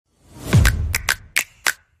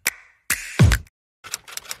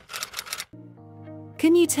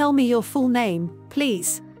Can you tell me your full name,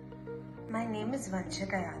 please? My name is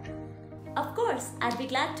Vanshika Yadav. Of course, I'd be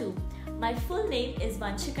glad to. My full name is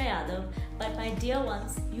Vanshika Yadav, but my dear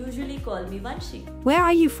ones usually call me Vanshi. Where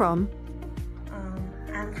are you from?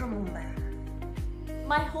 I'm from Mumbai.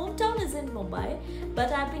 My hometown is in Mumbai,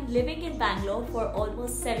 but I've been living in Bangalore for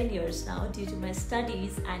almost 7 years now due to my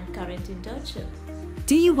studies and current internship.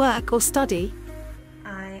 Do you work or study?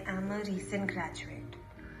 I am a recent graduate.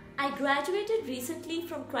 I graduated recently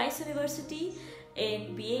from Christ University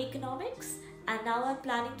in BA Economics, and now I'm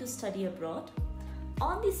planning to study abroad.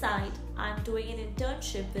 On the side, I'm doing an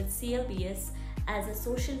internship with CLBS as a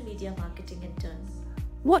social media marketing intern.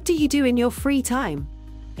 What do you do in your free time?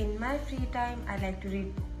 In my free time, I like to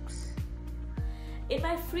read books. In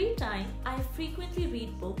my free time, I frequently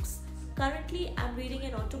read books. Currently, I'm reading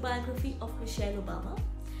an autobiography of Michelle Obama.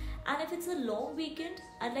 And if it's a long weekend,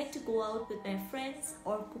 I'd like to go out with my friends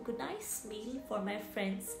or cook a nice meal for my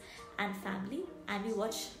friends and family, and we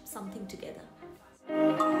watch something together.